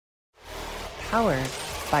powered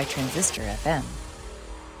by Transistor FM.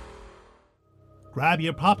 Grab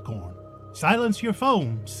your popcorn, silence your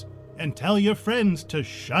phones, and tell your friends to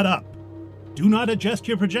shut up. Do not adjust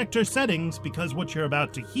your projector settings because what you're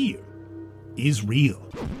about to hear is real.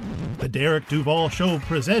 The Derek Duval Show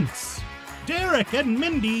presents Derek and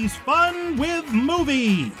Mindy's Fun with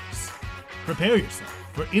Movies. Prepare yourself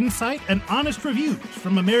for insight and honest reviews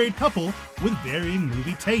from a married couple with varying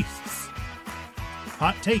movie tastes.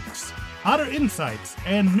 Hot takes, hotter insights,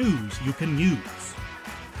 and news you can use.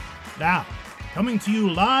 Now, coming to you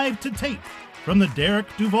live to tape from the Derek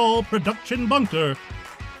Duval production bunker,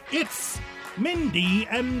 it's Mindy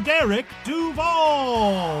and Derek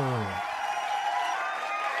Duval.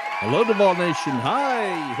 Hello, Duval Nation.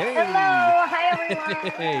 Hi. Hey. Hello. Hi,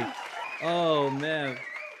 everyone. Hey. Oh, man.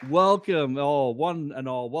 Welcome, one and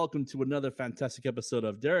all. Welcome to another fantastic episode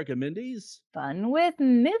of Derek and Mindy's Fun with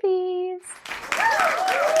Movies.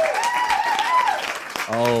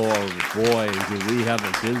 Oh, boy, do we have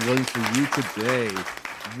a good one for you today.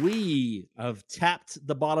 We have tapped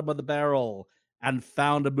the bottom of the barrel and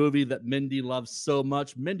found a movie that Mindy loves so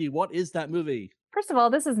much. Mindy, what is that movie? First of all,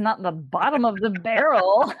 this is not the bottom of the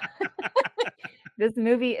barrel. This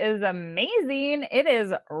movie is amazing. It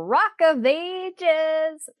is Rock of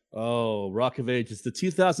Ages. Oh, Rock of Ages, the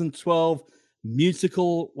 2012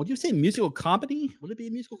 musical. What do you say? Musical comedy? Would it be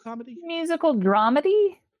a musical comedy? Musical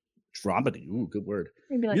dramedy? Dramedy. Ooh, good word.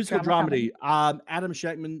 Maybe like Musical drama dramedy. Adam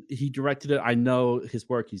Shackman, he directed it. I know his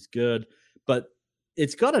work. He's good. But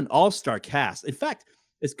it's got an all-star cast. In fact,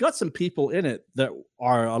 it's got some people in it that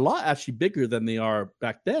are a lot actually bigger than they are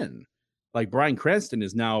back then. Like Bryan Cranston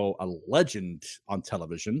is now a legend on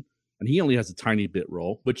television, and he only has a tiny bit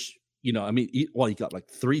role, which, you know, I mean, he got like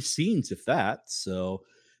 3 scenes, if that. So,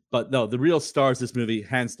 but no, the real stars of this movie,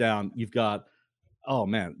 hands down, you've got, oh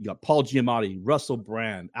man, you got Paul Giamatti, Russell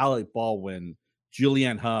Brand, Alec Baldwin,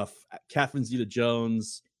 Julianne Hough, Catherine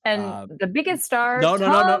Zeta-Jones. And the biggest star, No.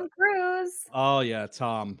 Tom Cruise. Oh yeah,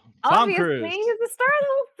 Tom Obviously, Cruise. he's the star of the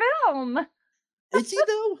whole film. Is he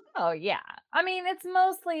though? Oh yeah. I mean, it's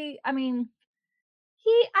mostly, I think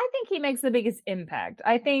he makes the biggest impact.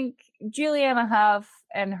 I think Juliana Hough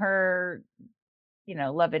and her,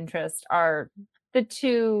 love interest are the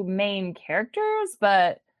 2 main characters,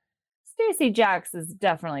 but Stacey Jacks is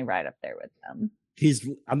definitely right up there with them.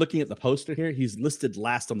 I'm looking at the poster here. He's listed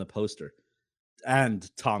last on the poster. And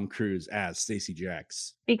Tom Cruise as Stacey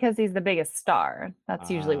Jacks. Because he's the biggest star.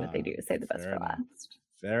 That's usually what they do, say the best for last.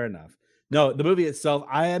 Fair enough. No, the movie itself,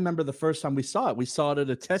 I remember the first time we saw it. We saw it at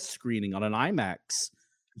a test screening on an IMAX,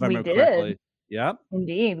 if I remember correctly. Yeah.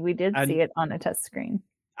 Indeed, we did see it on a test screen.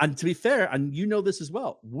 And to be fair, and you know this as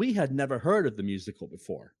well, we had never heard of the musical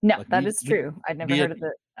before. No, that is true. I'd never heard of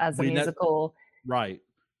it as a musical. Right.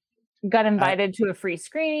 Got invited to a free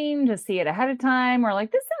screening to see it ahead of time. We're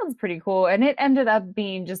like, this sounds pretty cool. And it ended up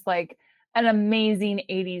being just like an amazing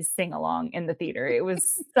 80s sing-along in the theater. It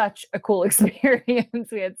was such a cool experience.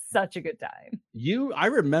 We had such a good time. I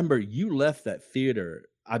remember you left that theater.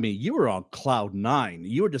 I mean, you were on cloud 9.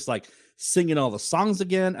 You were just like singing all the songs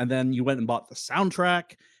again. And then you went and bought the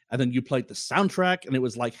soundtrack. And then you played the soundtrack. And it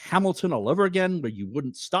was like Hamilton all over again, where you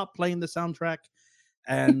wouldn't stop playing the soundtrack.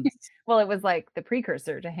 And well, it was like the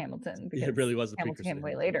precursor to Hamilton. Because it really was the Hamilton precursor. Came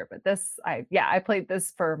way later, but this, I played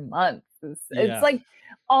this for months. It's like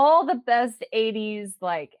all the best 80s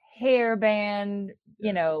like hair band,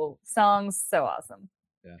 songs. So awesome.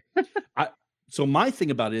 Yeah. So my thing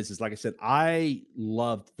about it is like I said, I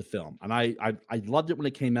loved the film, and I loved it when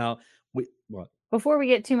it came out. What? Before we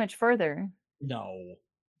get too much further. No.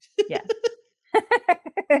 Yeah.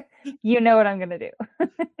 You know what I'm gonna do.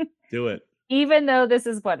 Do it. Even though this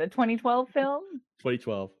is a 2012 film?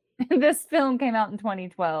 2012. This film came out in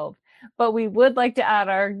 2012. But we would like to add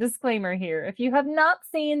our disclaimer here. If you have not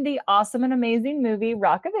seen the awesome and amazing movie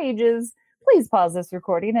Rock of Ages, please pause this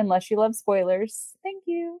recording unless you love spoilers. Thank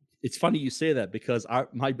you. It's funny you say that because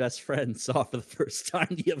my best friend saw it for the first time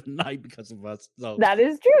the other night because of us. So. That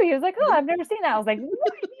is true. He was like, oh, I've never seen that. I was like,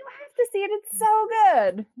 what? You have to see it. It's so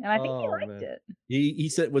good. And I think he liked it. He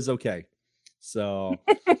said it was okay. So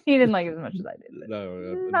he didn't like it as much as I did. No,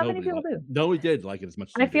 not many people do. No, we did like it as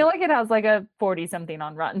much as I feel like it has like a 40-something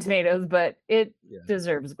on Rotten Tomatoes, but it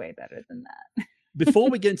deserves way better than that.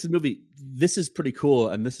 Before we get into the movie, this is pretty cool,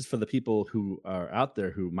 and this is for the people who are out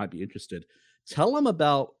there who might be interested. Tell them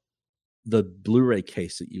about the Blu-ray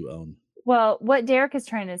case that you own. Well, what Derek is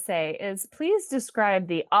trying to say is please describe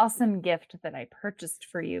the awesome gift that I purchased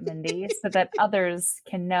for you, Mindy, so that others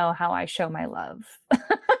can know how I show my love.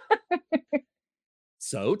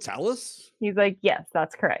 So tell us. He's like, yes,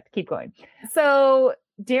 that's correct. Keep going. So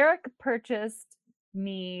Derek purchased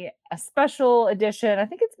me a special edition. I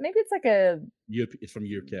think it's like It's from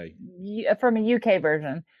UK. from a UK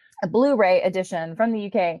version, a Blu-ray edition from the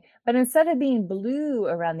UK. But instead of being blue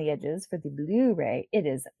around the edges for the Blu-ray, it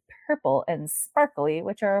is purple and sparkly,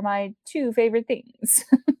 which are my two favorite things.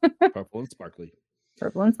 Purple and sparkly.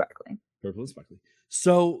 Purple and sparkly. Purple and sparkly.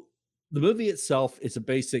 So the movie itself is a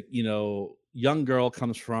basic, young girl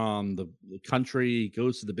comes from the country,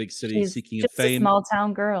 goes to the big city She's seeking just fame. a small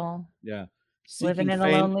town girl. Yeah. Living in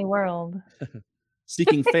fame, a lonely world.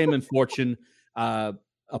 Seeking fame and fortune.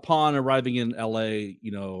 Upon arriving in LA,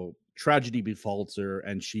 tragedy befalls her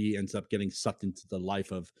and she ends up getting sucked into the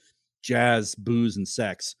life of jazz, booze, and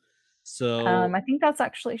sex. So I think that's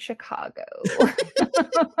actually Chicago.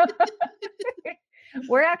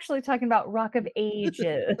 We're actually talking about Rock of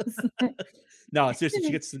Ages. No, seriously,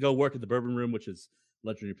 she gets to go work at the Bourbon Room, which is a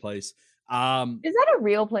legendary place. Is that a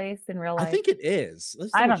real place in real life? I think it is.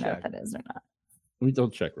 I don't know if it is or not. Let me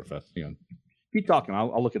double check real fast. Hang on. Keep talking.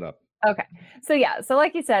 I'll look it up. Okay. So yeah, so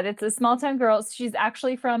like you said, it's a small town girl. She's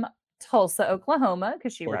actually from Tulsa, Oklahoma,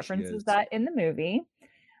 because she references that in the movie.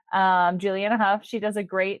 Juliana Hough, she does a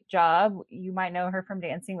great job. You might know her from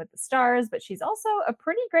Dancing with the Stars, but she's also a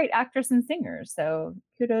pretty great actress and singer. So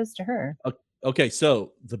kudos to her. Okay,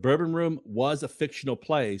 so the Bourbon Room was a fictional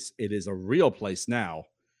place. It is a real place now.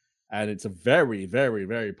 And it's a very, very,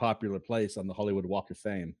 very popular place on the Hollywood Walk of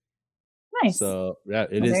Fame. Nice. So yeah,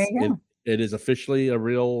 it is officially a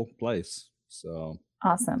real place. So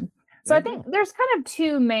awesome. So I think there's kind of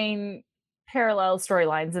two main parallel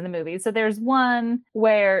storylines in the movie. So there's one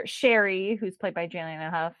where Sherry, who's played by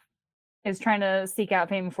Juliana Hough, is trying to seek out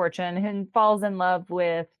fame and fortune and falls in love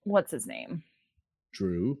with, what's his name?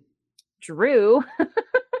 Drew.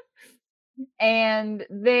 And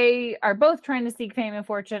they are both trying to seek fame and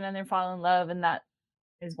fortune and then fall in love, and that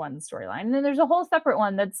is one storyline. And then there's a whole separate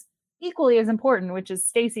one that's equally as important, which is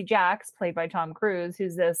Stacey Jacks, played by Tom Cruise,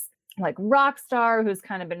 who's this like rock star who's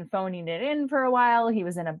kind of been phoning it in for a while. He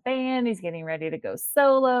was in a band, he's getting ready to go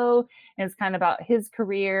solo, and it's kind of about his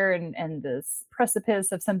career and this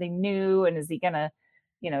precipice of something new, and is he gonna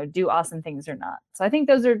do awesome things or not. So I think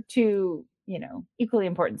those are two equally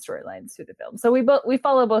important storylines through the film. So we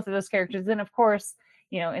follow both of those characters, and of course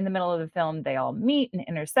in the middle of the film they all meet and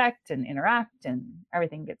intersect and interact and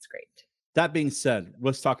everything gets great. That being said,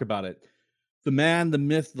 let's talk about it. The man, the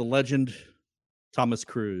myth, the legend, Thomas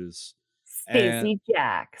Cruise. Stacey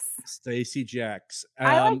Jacks.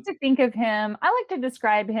 I like to think of him, I like to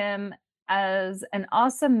describe him as an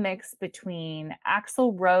awesome mix between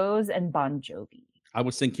Axl Rose and Bon Jovi. I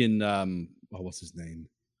was thinking, what's his name?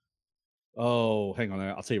 Oh, hang on.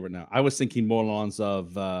 I'll tell you right now. I was thinking more along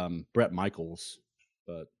of Bret Michaels,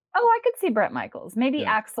 but I could see Bret Michaels, maybe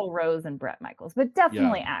Axl Rose and Bret Michaels, but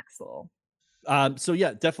definitely Axl. So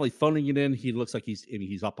yeah, definitely phoning it in. He looks like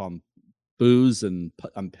he's up on booze and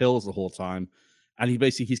on pills the whole time, and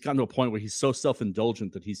he's gotten to a point where he's so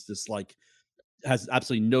self-indulgent that he's just like has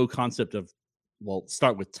absolutely no concept of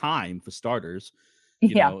start with time for starters.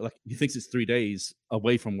 You know, like he thinks it's 3 days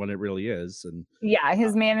away from when it really is. And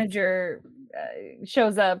his manager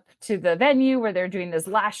shows up to the venue where they're doing this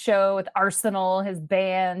last show with Arsenal, his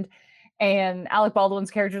band, and Alec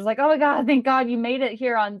Baldwin's character is like, "Oh my God, thank God you made it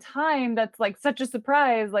here on time. That's like such a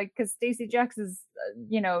surprise." Like, because Stacey Jacks is,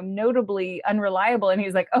 notably unreliable. And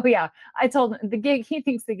he's like, "Oh yeah, I told him the gig. He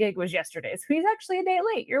thinks the gig was yesterday. So he's actually a day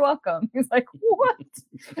late. You're welcome." He's like, "What?"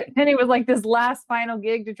 And it was like this last final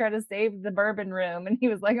gig to try to save the Bourbon Room. And he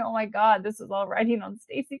was like, "Oh my God, this is all riding on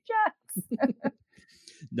Stacey Jacks."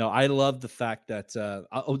 No, I love the fact that,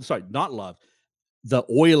 not love, the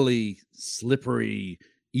oily, slippery,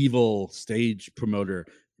 evil stage promoter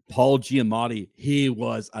Paul Giamatti. He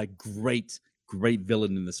was a great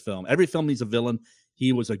villain in this film. Every film needs a villain.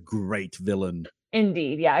 He was a great villain.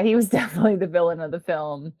 Indeed. Yeah, he was definitely the villain of the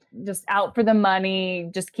film. Just out for the money,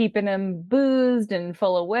 just keeping him boozed and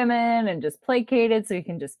full of women and just placated so he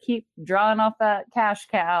can just keep drawing off that cash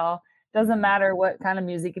cow. Doesn't matter what kind of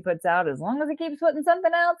music he puts out, as long as he keeps putting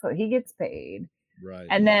something out so he gets paid. Right.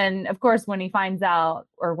 And then, of course, when he finds out,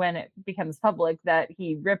 or when it becomes public, that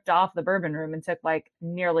he ripped off the Bourbon Room and took like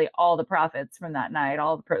nearly all the profits from that night,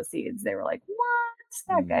 all the proceeds, they were like, "What?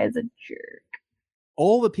 That guy's a jerk."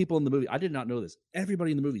 All the people in the movie, I did not know this.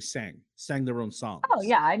 Everybody in the movie sang their own songs. Oh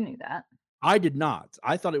yeah, I knew that. I did not.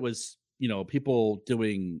 I thought it was, people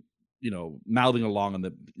doing, mouthing along, and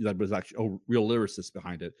that was actually real lyricists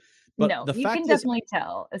behind it. But no, you can definitely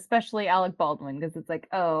tell, especially Alec Baldwin, because it's like,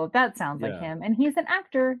 oh, that sounds like him. And he's an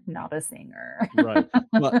actor, not a singer. Right.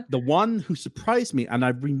 But the one who surprised me, and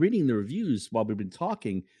I've been reading the reviews while we've been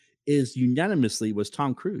talking, is unanimously was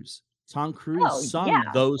Tom Cruise. Tom Cruise sung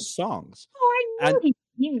those songs. Oh, I And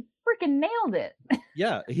he freaking nailed it.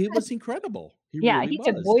 yeah, he was incredible. He Yeah, really he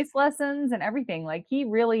took was. voice lessons and everything, like, he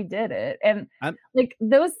really did it, and, And like,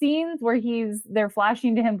 those scenes where they're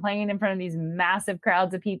flashing to him playing in front of these massive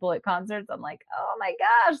crowds of people at concerts, I'm like, "Oh my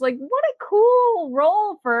gosh, like, what a cool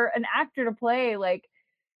role for an actor to play," like,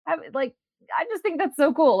 I just think that's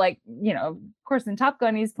so cool, like, of course, in Top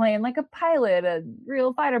Gun, he's playing, like, a pilot, a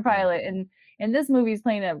real fighter yeah. pilot, and in this movie, he's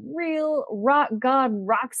playing a real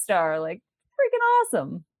rock star, like, freaking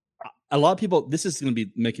awesome. A lot of people, this is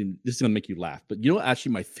gonna make you laugh, but you know what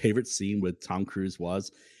actually my favorite scene with Tom Cruise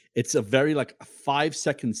was? It's a very, like, a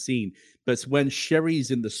 5-second scene, but it's when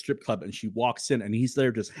Sherry's in the strip club and she walks in and he's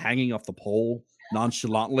there just hanging off the pole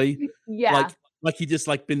nonchalantly, Yeah, like he just,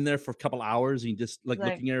 like, been there for a couple hours and he just, like,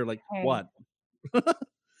 like, looking at her like, "Hey." "What?"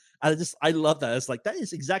 I love that. It's like, that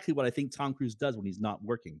is exactly what I think Tom Cruise does when he's not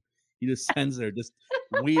working. He just stands there, just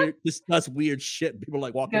does weird shit. People,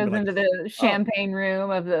 like, walk in and Goes be like, into the "Oh, champagne room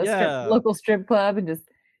of the yeah." local strip club and just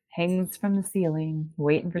hangs from the ceiling,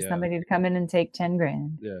 waiting for Yeah, somebody to come in and take 10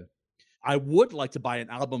 grand. yeah. I would like to buy an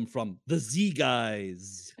album from the Z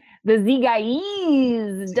Guys. The Z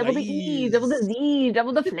guys, Z double the E, double the Guys. Z,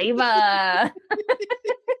 double the flavor.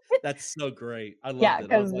 That's so great. I loved Yeah,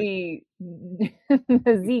 it. I was because like,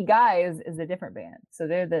 the Z guys is a different band. So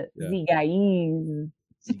they're the yeah, Z guys.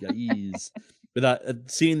 Z Guys.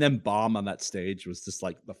 But seeing them bomb on that stage was just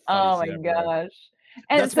like the Oh funniest thing my I've ever heard. gosh.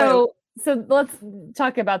 And That's why. so let's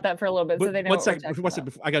talk about that for a little bit so But they know one what we're second, talking one about. second.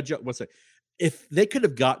 Before, I got joke. One second. If they could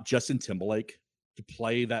have got Justin Timberlake to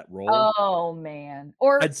play that role, Oh man.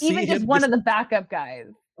 Or I'd see even just him one just. of the backup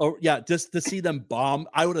guys. Oh yeah, just to see them bomb,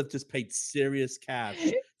 I would have just paid serious cash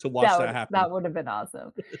to watch that happen. That would have been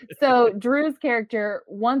awesome. So Drew's character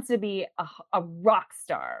wants to be a rock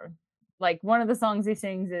star. Like one of the songs he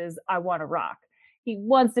sings is "I Want to Rock." He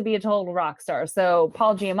wants to be a total rock star. So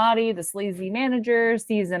Paul Giamatti, the sleazy manager,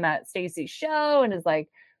 sees him at Stacy's show and is like,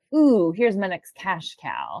 "Ooh, here's my next cash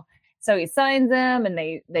cow." So he signs him, and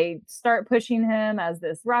they start pushing him as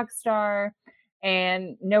this rock star,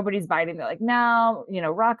 and nobody's biting. They're like, "No,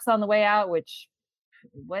 Rock's on the way out," which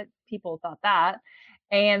what people thought that.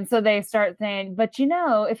 And so they start saying, but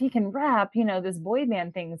if he can rap, this boy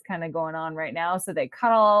band thing's kind of going on right now. So they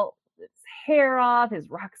cut all his hair off, his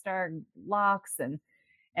rock star locks,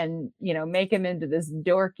 and make him into this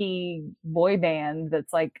dorky boy band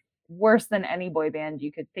that's like worse than any boy band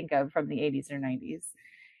you could think of from the 80s or 90s.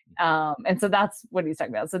 And so that's what he's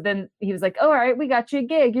talking about. So then he was like, "Oh, all right, we got you a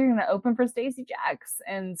gig. You're gonna open for Stacey Jacks."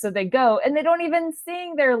 And so they go, and they don't even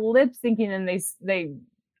sing. They're lip syncing, and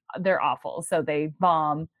they're awful. So they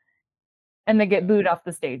bomb, and they get booed off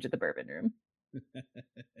the stage at the Bourbon Room.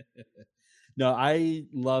 No, I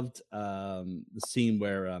loved the scene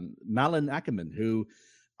where Malin Ackerman, who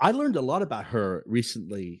I learned a lot about her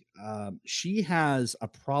recently. She has a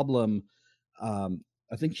problem.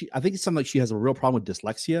 I think it's something like she has a real problem with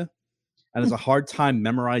dyslexia and has a hard time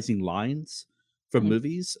memorizing lines from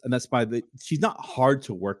movies, and that's why she's not hard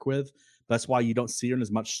to work with. That's why you don't see her in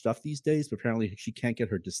as much stuff these days. But apparently, she can't get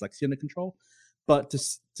her dyslexia under control. But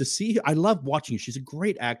to see, I love watching her. She's a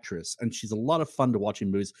great actress, and she's a lot of fun to watch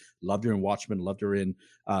in movies. Loved her in Watchmen. Loved her in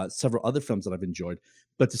several other films that I've enjoyed.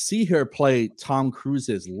 But to see her play Tom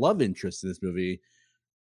Cruise's love interest in this movie,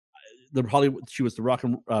 she was the rock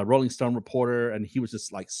and Rolling Stone reporter, and he was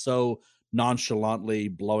just like so nonchalantly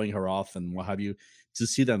blowing her off and what have you. To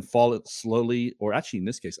see them fall slowly, or actually in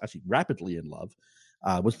this case, actually rapidly in love,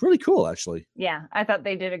 was really cool. Actually, Yeah, I thought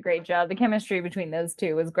they did a great job. The chemistry between those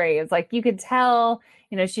two was great. It's like you could tell,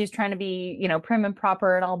 she's trying to be, prim and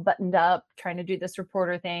proper and all buttoned up, trying to do this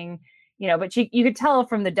reporter thing, but you could tell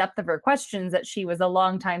from the depth of her questions that she was a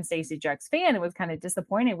longtime Stacey Jacks fan and was kind of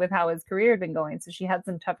disappointed with how his career had been going. So she had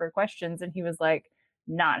some tougher questions, and he was like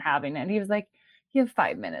not having it. And he was like, "You have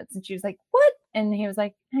 5 minutes," and she was like, "What?" And he was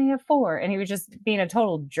like, "I have 4," and he was just being a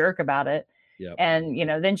total jerk about it. yeah. And,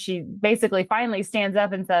 then she basically finally stands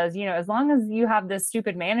up and says, "As long as you have this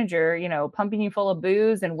stupid manager, pumping you full of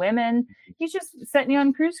booze and women, he's just setting you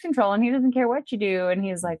on cruise control and he doesn't care what you do." And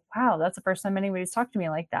he's like, "Wow, that's the first time anybody's talked to me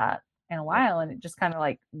like that in a while." And it just kind of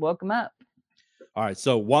like woke him up. All right,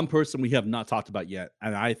 so one person we have not talked about yet,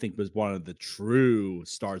 and I think was one of the true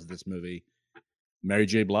stars of this movie, Mary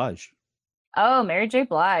J. Blige. Oh, Mary J.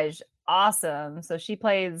 Blige. Awesome. So she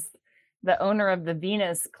plays the owner of the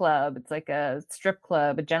Venus Club. It's like a strip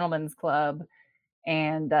club, a gentleman's club.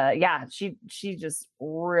 And yeah, she's just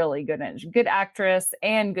really good at it. Good actress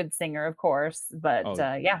and good singer, of course. But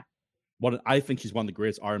Oh, yeah. I think she's one of the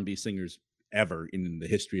greatest R&B singers ever in the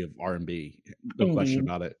history of R&B. No question Indeed.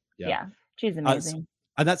 about it. Yeah. Yeah, she's Uh, amazing.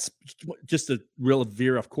 and that's just a real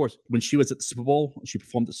veer, of course. When she was at the Super Bowl, she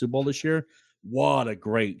performed at the Super Bowl this year. What a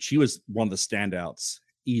great! She was one of the standouts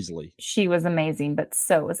easily. She was amazing, but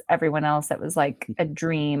so was everyone else. That was like a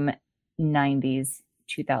dream 90s,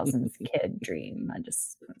 2000s kid dream. I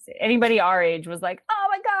just want to say anybody our age was like, oh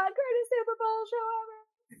my God, greatest Super Bowl show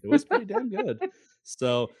ever. It was pretty damn good.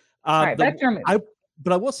 So, All right, back to our movie.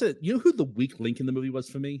 but I will say, you know who the weak link in the movie was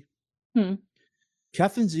for me? Hmm.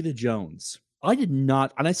 Catherine Zeta-Jones. I did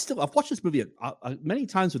not, and I've watched this movie many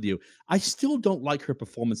times with you. I still don't like her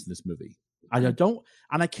performance in this movie. I don't,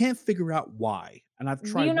 and I can't figure out why. And I've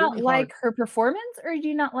tried. Do you not really like hard. her performance, or do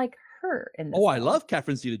you not like her in this? Oh, I film? love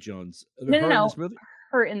Catherine Zeta-Jones. No, Her in this movie.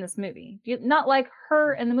 Her in this movie. Do you not like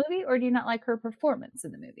her in the movie, or do you not like her performance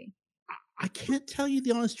in the movie? I can't tell you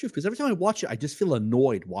the honest truth because every time I watch it, I just feel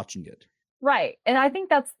annoyed watching it. Right, and I think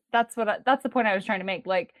that's the point I was trying to make.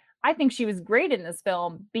 Like, I think she was great in this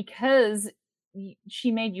film because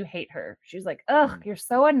she made you hate her. She was like, "Ugh, you're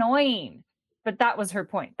so annoying," but that was her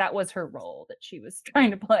point. That was her role that she was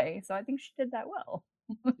trying to play. So I think she did that well.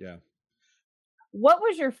 Yeah. What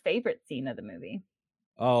was your favorite scene of the movie?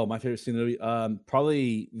 Oh, my favorite scene in the movie,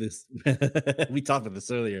 probably this. We talked about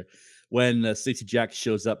this earlier when Stacey Jack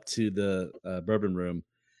shows up to the bourbon room,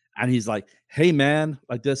 and he's like, "Hey, man,"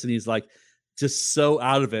 like this, and he's like, just so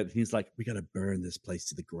out of it. He's like, "We got to burn this place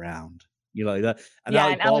to the ground," you know, like that. And Yeah,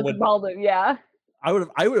 Alec and Alec Baldwin, yeah. I would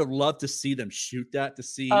have loved to see them shoot that to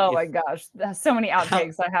see. Oh my gosh, there's so many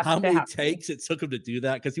outtakes. How many takes it took him to do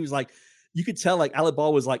that? Because he was like, you could tell, like Alec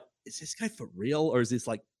Baldwin was like, "Is this guy for real, or is this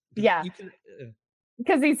like?" Yeah.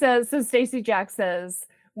 Because he says, so Stacey Jack says,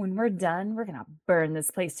 when we're done, we're gonna burn this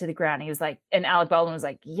place to the ground. He was like, and Alec Baldwin was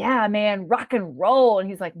like, yeah, man, rock and roll. And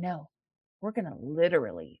he's like, no, we're gonna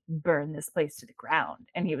literally burn this place to the ground.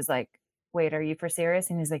 And he was like, wait, are you for serious?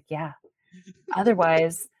 And he's like, yeah.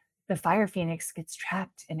 Otherwise, the fire phoenix gets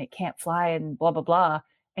trapped and it can't fly and blah, blah, blah.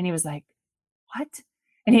 And he was like, what?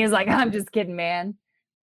 And he was like, I'm just kidding, man.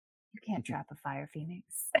 You can't trap a fire phoenix.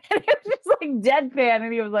 And it was just like deadpan.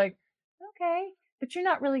 And he was like, okay. But you're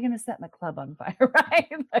not really going to set my club on fire, right?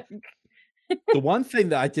 Like, the one thing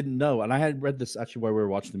that I didn't know, and I had read this actually while we were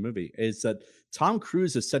watching the movie, is that Tom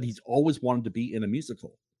Cruise has said he's always wanted to be in a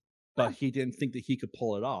musical, but he didn't think that he could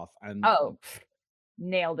pull it off. And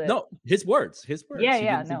nailed it. No, his words. Yeah, he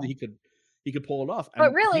yeah, didn't think that he could pull it off.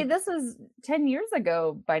 But really, this was 10 years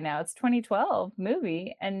ago by now. It's 2012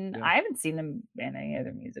 movie, and I haven't seen him in any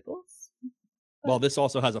other musicals. Well, this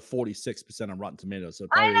also has a 46% on Rotten Tomatoes. So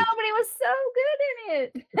I know, but he was so good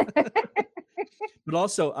in it. But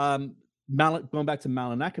also, going back to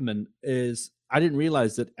Malin Ackerman, is I didn't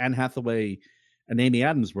realize that Anne Hathaway and Amy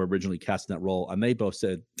Adams were originally cast in that role, and they both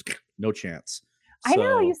said no chance. I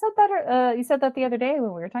know, you said that. You said that the other day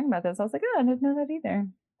when we were talking about this. I was like, oh, I didn't know that either.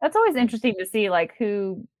 That's always interesting to see, like,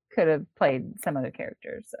 who could have played some other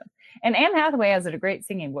characters. So, and Anne Hathaway has a great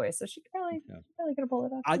singing voice, so she really could have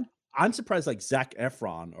pulled it off. I'm surprised, like Zac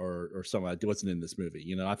Efron or someone wasn't in this movie.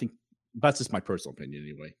 You know, I think that's just my personal opinion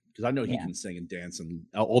anyway, because I know he can sing and dance, and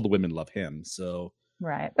all the women love him. So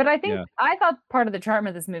right, but I think I thought part of the charm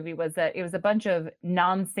of this movie was that it was a bunch of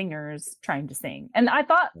non-singers trying to sing, and I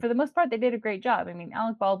thought for the most part they did a great job. I mean,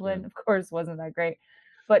 Alec Baldwin, of course, wasn't that great,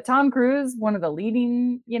 but Tom Cruise, one of the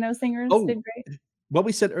leading singers, did great. What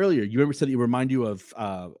we said earlier, you remember said it remind you of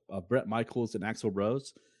Bret Michaels and Axl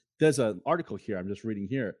Rose. There's an article here I'm just reading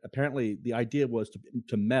here. Apparently, the idea was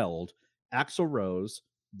to meld Axl Rose,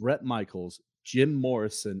 Bret Michaels, Jim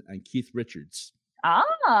Morrison, and Keith Richards.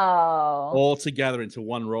 Oh, all together into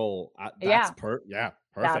one role. That's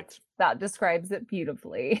perfect. That describes it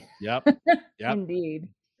beautifully. Yep. Indeed.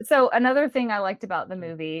 So another thing I liked about the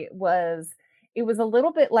movie was it was a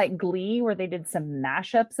little bit like Glee, where they did some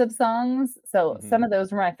mashups of songs. So some of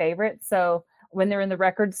those were my favorites. So when they're in the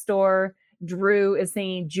record store, Drew is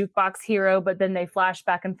singing Jukebox Hero, but then they flash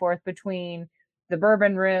back and forth between the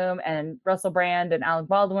Bourbon Room, and Russell Brand and Alec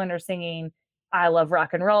Baldwin are singing I Love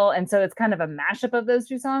Rock and Roll. And so it's kind of a mashup of those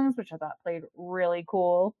two songs, which I thought played really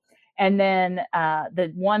cool. And then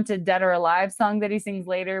the Wanted Dead or Alive song that he sings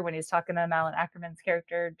later when he's talking to Malin Ackerman's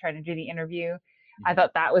character, trying to do the interview. I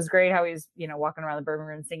thought that was great, how he's, walking around the Bourbon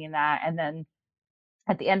Room singing that. And then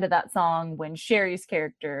at the end of that song, when Sherry's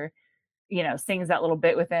character, sings that little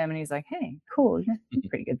bit with him, and he's like, hey, cool, you're a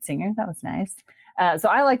pretty good singer. That was nice. So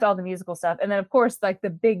I liked all the musical stuff. And then, of course, like the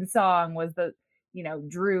big song was the,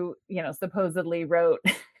 Drew, supposedly wrote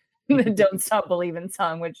the Don't Stop Believin'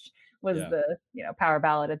 song, which was the, power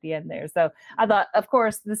ballad at the end there. So I thought, of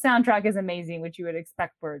course, the soundtrack is amazing, which you would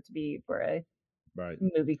expect for it to be for a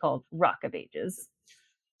movie called Rock of Ages.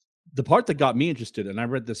 The part that got me interested, and I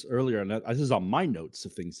read this earlier, and this is on my notes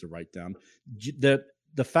of things to write down, that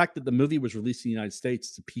the fact that the movie was released in the United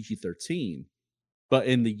States to PG-13, but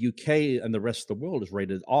in the UK and the rest of the world is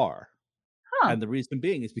rated R. Huh. And the reason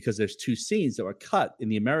being is because there's 2 scenes that were cut in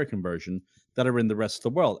the American version that are in the rest of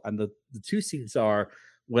the world. And the 2 scenes are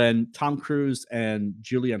when Tom Cruise and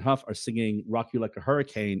Julianne Hough are singing Rock You Like a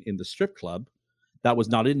Hurricane in the strip club. That was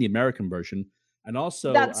not in the American version. And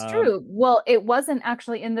also That's true. Well, it wasn't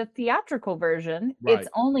actually in the theatrical version. Right. It's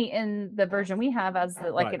only in the version we have as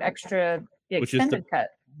Right. an extra Which is extended cut,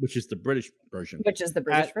 which is the British version. which is the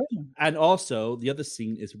British version. And also the other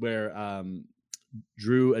scene is where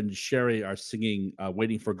Drew and Sherry are singing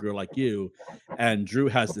Waiting for a Girl Like You, and Drew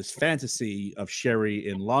has this fantasy of Sherry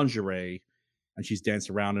in lingerie and she's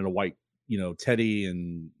dancing around in a white, teddy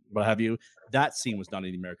and what have you. That scene was not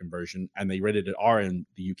in the American version, and they rated it R in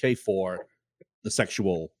the UK for the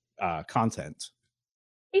sexual content.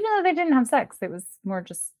 Even though they didn't have sex, it was more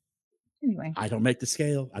just anyway. I don't make the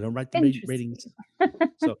scale. I don't write the ratings.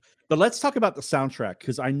 So, but let's talk about the soundtrack,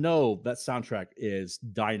 because I know that soundtrack is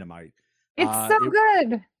dynamite. It's so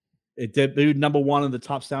good. It debuted #1 on the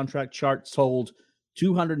top soundtrack chart, sold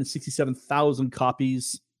 267,000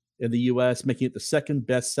 copies in the US, making it the second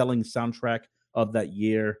best-selling soundtrack of that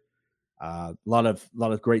year. A lot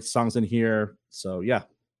of great songs in here. So yeah.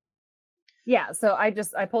 Yeah, so I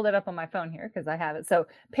pulled it up on my phone here because I have it. So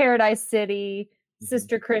Paradise City,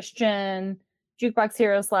 Sister Christian, Jukebox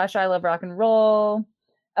Hero / I Love Rock and Roll.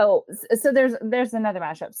 Oh, so there's another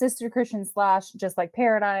mashup. Sister Christian / Just Like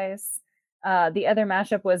Paradise. The other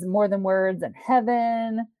mashup was More Than Words and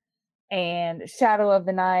Heaven, and Shadow of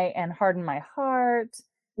the Night and Harden My Heart.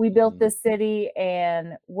 We Built This City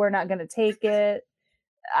and We're Not Gonna Take It.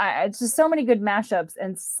 It's just so many good mashups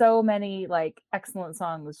and so many excellent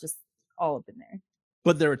songs just all up in there.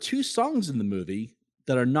 But there are 2 songs in the movie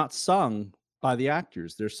that are not sung by the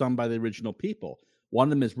actors. They're sung by the original people. One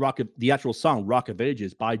of them is the actual song Rock of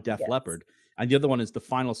Ages by Def Leppard. And the other one is the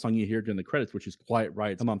final song you hear during the credits, which is Quiet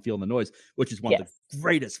Riot, Come On Feel the Noise, which is one of the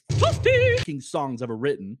greatest fucking songs ever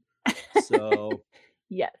written. So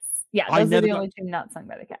yes. Yeah, those are the only 2 not sung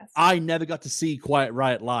by the cast. I never got to see Quiet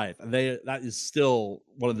Riot live. That is still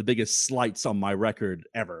one of the biggest slights on my record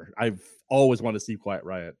ever. I've always wanted to see Quiet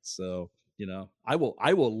Riot. So, I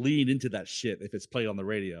will lean into that shit if it's played on the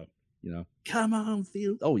radio. Come on,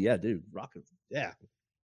 feel. Oh yeah, dude, rock it. Yeah.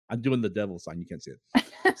 I'm doing the devil sign. You can't see it.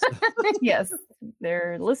 So. Yes,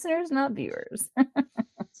 they're listeners, not viewers.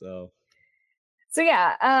 So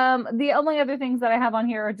yeah, the only other things that I have on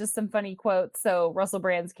here are just some funny quotes. So Russell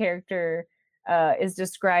Brand's character is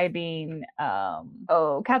describing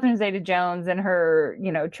Catherine Zeta-Jones and her,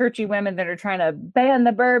 churchy women that are trying to ban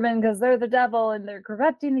the bourbon because they're the devil and they're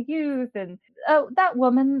corrupting the youth. And that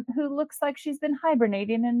woman who looks like she's been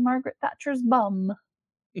hibernating in Margaret Thatcher's bum.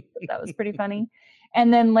 That was pretty funny.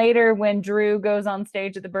 And then later when Drew goes on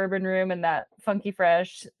stage at the Bourbon Room and that Funky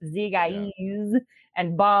Fresh Ziggies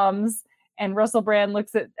and bombs, and Russell Brand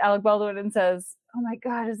looks at Alec Baldwin and says, "Oh my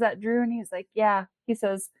God, is that Drew?" And he's like, "Yeah." He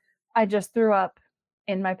says, "I just threw up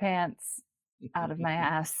in my pants out of my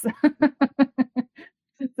ass."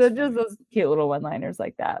 So just those cute little one-liners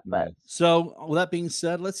like that. But so with that being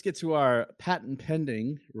said, let's get to our patent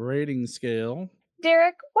pending rating scale.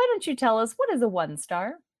 Derek, why don't you tell us what is a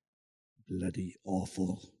 1-star? Bloody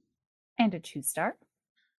awful. And a 2-star?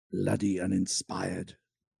 Bloody uninspired.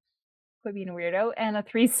 Quit being a weirdo. And a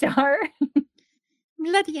 3-star?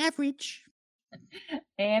 Bloody average.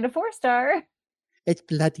 And a 4-star? It's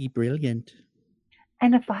bloody brilliant.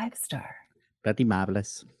 And a 5-star? Bloody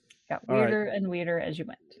marvelous. Got weirder and weirder as you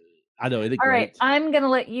went. I know. All right, I'm going to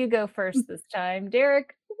let you go first this time.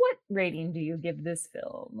 Derek, what rating do you give this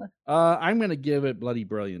film? I'm going to give it bloody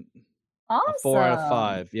brilliant. Awesome. A 4 out of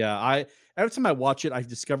 5. Yeah, every time I watch it, I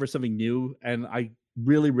discover something new, and I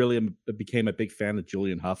really became a big fan of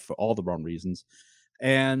Julianne Hough for all the wrong reasons.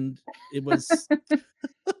 And it was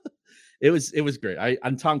it was great.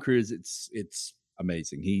 And Tom Cruise, it's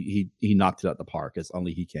amazing. He knocked it out the park as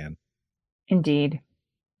only he can. Indeed.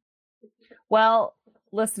 Well,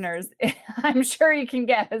 listeners, I'm sure you can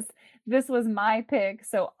guess this was my pick,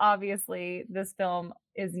 so obviously this film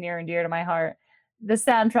is near and dear to my heart. The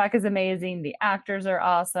soundtrack is amazing. The actors are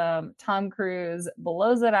awesome. Tom Cruise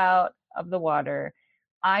blows it out of the water.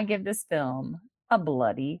 I give this film a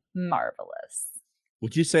bloody marvelous.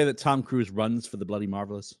 Would you say that Tom Cruise runs for the bloody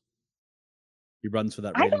marvelous? He runs for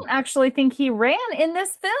that rating? I don't actually think he ran in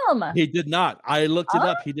this film. He did not. I looked it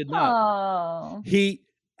up. He did not. He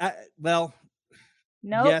well.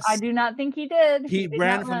 Nope, yes, I do not think he did. He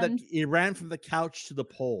ran from the couch to the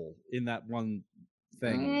pole in that one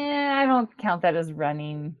thing. I don't count that as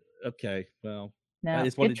running. Okay, well, No, That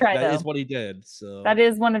is what good try, that though. is what he did. So That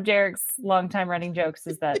is one of Derek's longtime running jokes,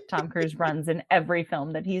 is that Tom Cruise runs in every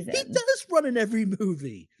film that he's in. he does run in every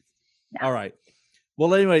movie. Yeah. All right.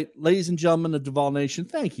 Well, anyway, ladies and gentlemen of Duval Nation,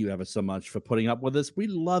 thank you ever so much for putting up with us. We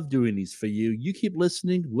love doing these for you. You keep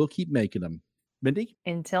listening, we'll keep making them. Mindy?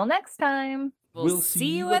 Until next time. We'll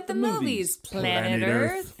see you at the movies, Planet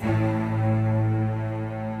Earth.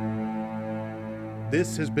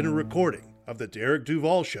 This has been a recording of The Derek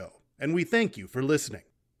Duval Show, and we thank you for listening.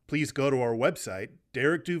 Please go to our website,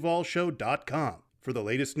 derekduvalshow.com, for the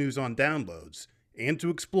latest news on downloads and to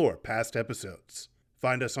explore past episodes.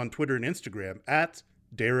 Find us on Twitter and Instagram at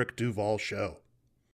Derek Duval Show.